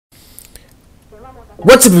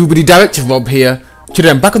What's up everybody, directorob here. Today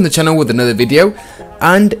I'm back on the channel with another video,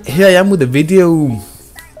 and here I am with a video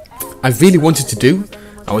I really wanted to do.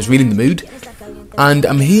 I was really in the mood, and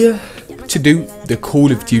I'm here to do the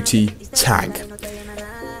Call of Duty tag.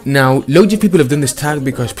 Now, loads of people have done this tag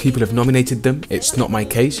because people have nominated them. It's not my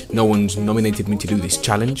case. No one's nominated me to do this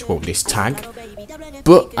challenge, well, this tag.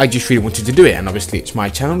 But I just really wanted to do it, and obviously it's my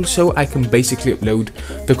channel, so I can basically upload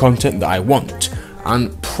the content that I want.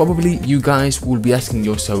 And probably you guys will be asking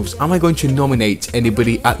yourselves, am I going to nominate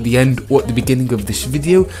anybody at the end or at the beginning of this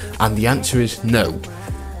video? And the answer is no.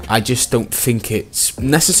 I just don't think it's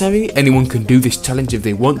necessary. Anyone can do this challenge if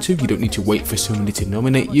they want to. You don't need to wait for somebody to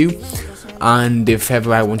nominate you. And if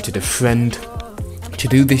ever I wanted a friend to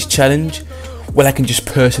do this challenge, well, I can just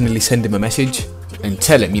personally send him a message and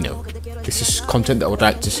tell him, you know, this is content that I would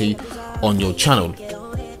like to see on your channel,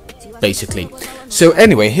 basically. So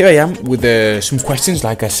anyway, here I am with some questions,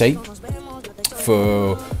 like I say,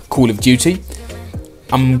 for Call of Duty.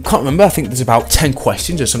 I can't remember, I think there's about 10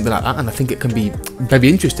 questions or something like that, and I think it can be very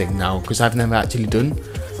interesting now, because I've never actually done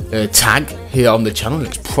a tag here on the channel.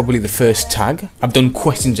 It's probably the first tag. I've done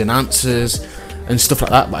questions and answers and stuff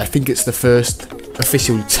like that, but I think it's the first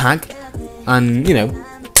official tag. And, you know,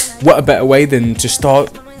 what a better way than to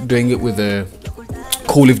start doing it with a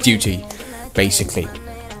Call of Duty, basically.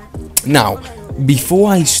 Now, before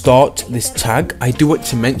I start this tag, I do want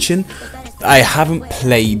to mention I haven't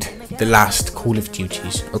played the last Call of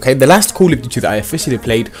Duties. Okay, the last Call of Duty that I officially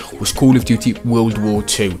played was Call of Duty World War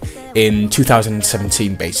II in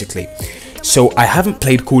 2017, basically. So I haven't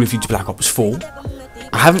played Call of Duty Black Ops 4.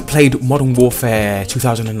 I haven't played Modern Warfare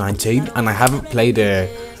 2019, and I haven't played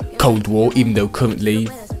Cold War, even though currently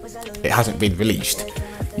it hasn't been released.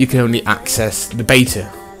 You can only access the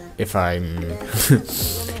beta, if I'm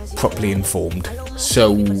properly informed.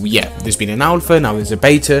 So yeah, there's been an alpha, now there's a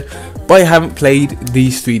beta, but I haven't played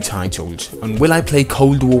these three titles. And will I play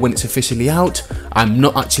Cold War when it's officially out? I'm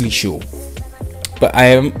not actually sure, but I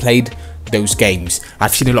haven't played those games.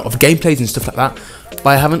 I've seen a lot of gameplays and stuff like that, but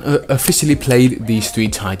I haven't officially played these three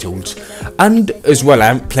titles. And as well, I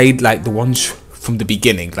haven't played like the ones from the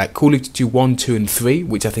beginning, like Call of Duty 1, 2 and 3,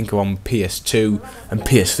 which I think are on PS2 and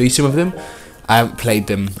PS3, some of them. I haven't played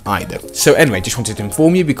them either. So anyway, just wanted to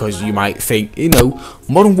inform you, because you might think, you know,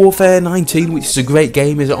 Modern Warfare 19, which is a great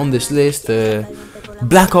game, isn't on this list.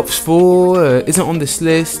 Black Ops 4 isn't on this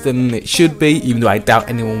list, and it should be, even though I doubt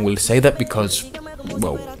anyone will say that, because,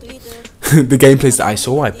 well, the gameplays that I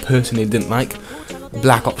saw, I personally didn't like.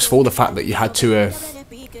 Black Ops 4, the fact that you had to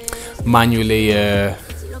manually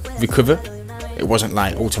recover. It wasn't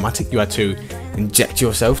like automatic, you had to inject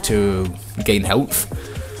yourself to gain health.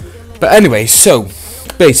 But anyway, so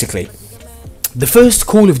basically, the first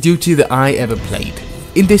Call of Duty that I ever played,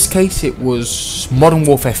 in this case it was Modern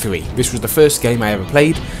Warfare 3. This was the first game I ever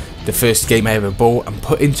played, the first game I ever bought and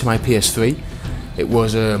put into my PS3. It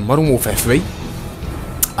was Modern Warfare 3,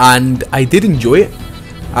 and I did enjoy it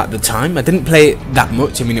at the time. I didn't play it that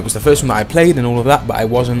much. I mean, it was the first one that I played and all of that, but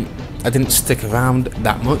I didn't stick around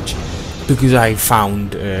that much, because I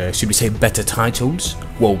found, should we say, better titles.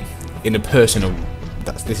 Well, in a personal,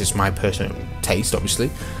 this is my personal taste, obviously.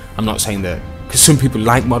 I'm not saying that, because some people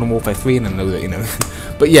like Modern Warfare 3, and I know that, you know.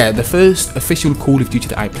 But yeah, the first official Call of Duty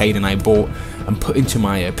that I played and I bought and put into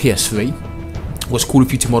my PS3 was Call of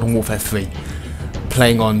Duty Modern Warfare 3.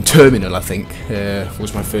 Playing on Terminal, I think,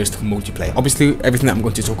 was my first multiplayer. Obviously, everything that I'm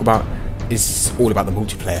going to talk about is all about the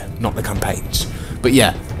multiplayer, not the campaigns. But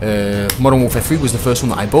yeah, Modern Warfare 3 was the first one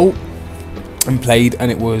that I bought and played,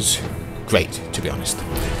 and it was great, to be honest.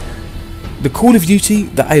 The Call of Duty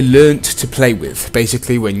that I learnt to play with,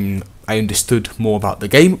 basically when I understood more about the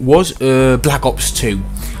game, was Black Ops 2.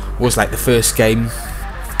 Was like the first game,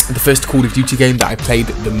 the first Call of Duty game that I played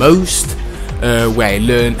the most, where I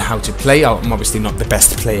learned how to play. I'm obviously not the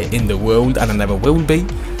best player in the world, and I never will be,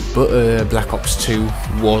 but Black Ops 2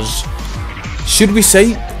 was, should we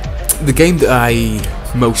say, the game that I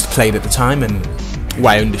most played at the time, and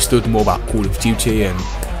where I understood more about Call of Duty, and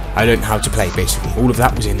I learned how to play, basically. All of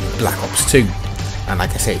that was in Black Ops 2, and like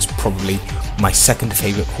I say, it's probably my second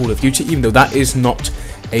favourite Call of Duty, even though that is not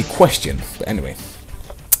a question. But anyway,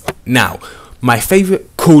 now, my favourite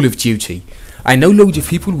Call of Duty. I know loads of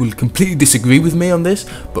people will completely disagree with me on this,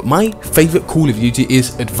 but my favourite Call of Duty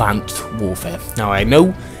is Advanced Warfare. Now, I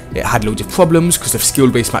know it had loads of problems because of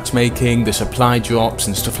skill-based matchmaking, the supply drops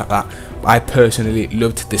and stuff like that, but I personally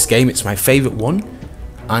loved this game. It's my favourite one,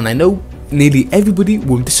 and I know nearly everybody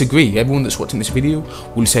will disagree. Everyone that's watching this video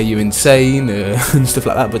will say you're insane and stuff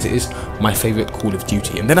like that, but it is my favourite Call of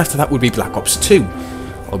Duty. And then after that would be Black Ops 2,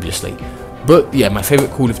 obviously. But yeah, my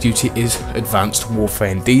favourite Call of Duty is Advanced Warfare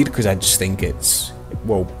indeed, because I just think it's,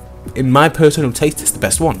 well, in my personal taste, it's the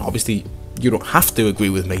best one. Obviously, you don't have to agree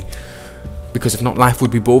with me, because if not, life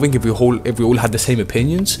would be boring if we all had the same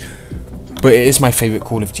opinions. But it is my favourite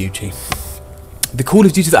Call of Duty. The Call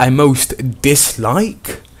of Duty that I most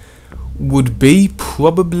dislike would be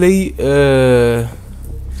probably,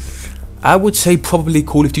 I would say probably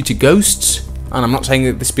Call of Duty Ghosts. And I'm not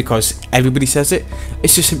saying this because everybody says it.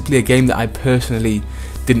 It's just simply a game that I personally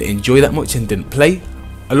didn't enjoy that much and didn't play.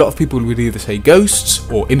 A lot of people would either say Ghosts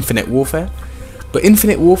or Infinite Warfare. But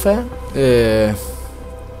Infinite Warfare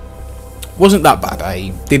wasn't that bad.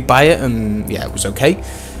 I did buy it and yeah, it was okay.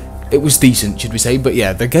 It was decent, should we say. But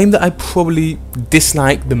yeah, the game that I probably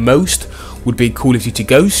dislike the most would be Call of Duty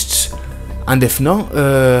Ghosts. And if not,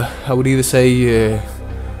 I would either say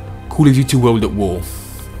Call of Duty World at War.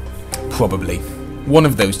 Probably. One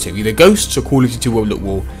of those two. Either Ghosts or Call of Duty World at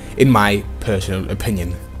War, in my personal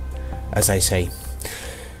opinion, as I say.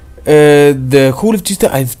 The Call of Duty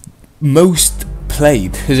that I've most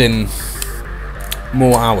played, as in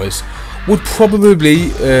more hours, would probably be,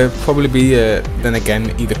 then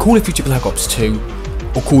again, either Call of Duty Black Ops 2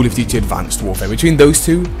 or Call of Duty Advanced Warfare. Between those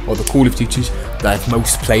two are the Call of Duties that I've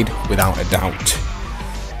most played, without a doubt.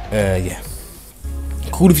 Yeah.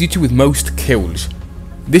 Call of Duty with most kills.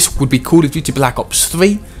 This would be Call of Duty Black Ops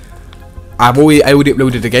 3. I already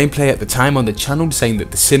uploaded the gameplay at the time on the channel, saying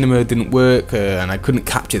that the cinema didn't work and I couldn't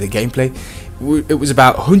capture the gameplay. It was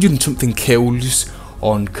about 100 and something kills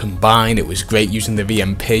on combined. It was great using the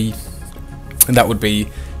VMP, and that would be,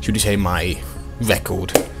 should we say, my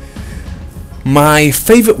record. My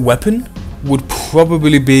favourite weapon would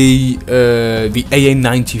probably be the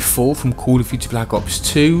AA-94 from Call of Duty Black Ops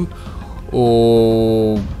 2,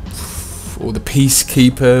 or the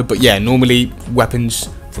Peacekeeper, but yeah, normally weapons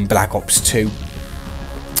from Black Ops 2.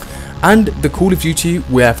 And the Call of Duty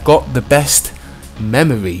where I've got the best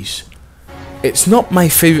memories. It's not my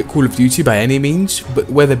favourite Call of Duty by any means, but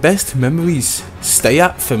where the best memories stay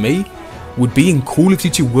at for me would be in Call of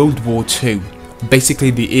Duty World War II. Basically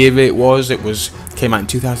the era it came out in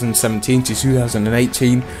 2017 to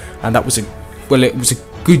 2018, and that was it was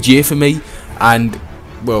a good year for me, and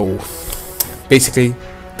well, basically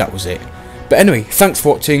that was it. But anyway, thanks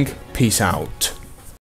for watching, peace out.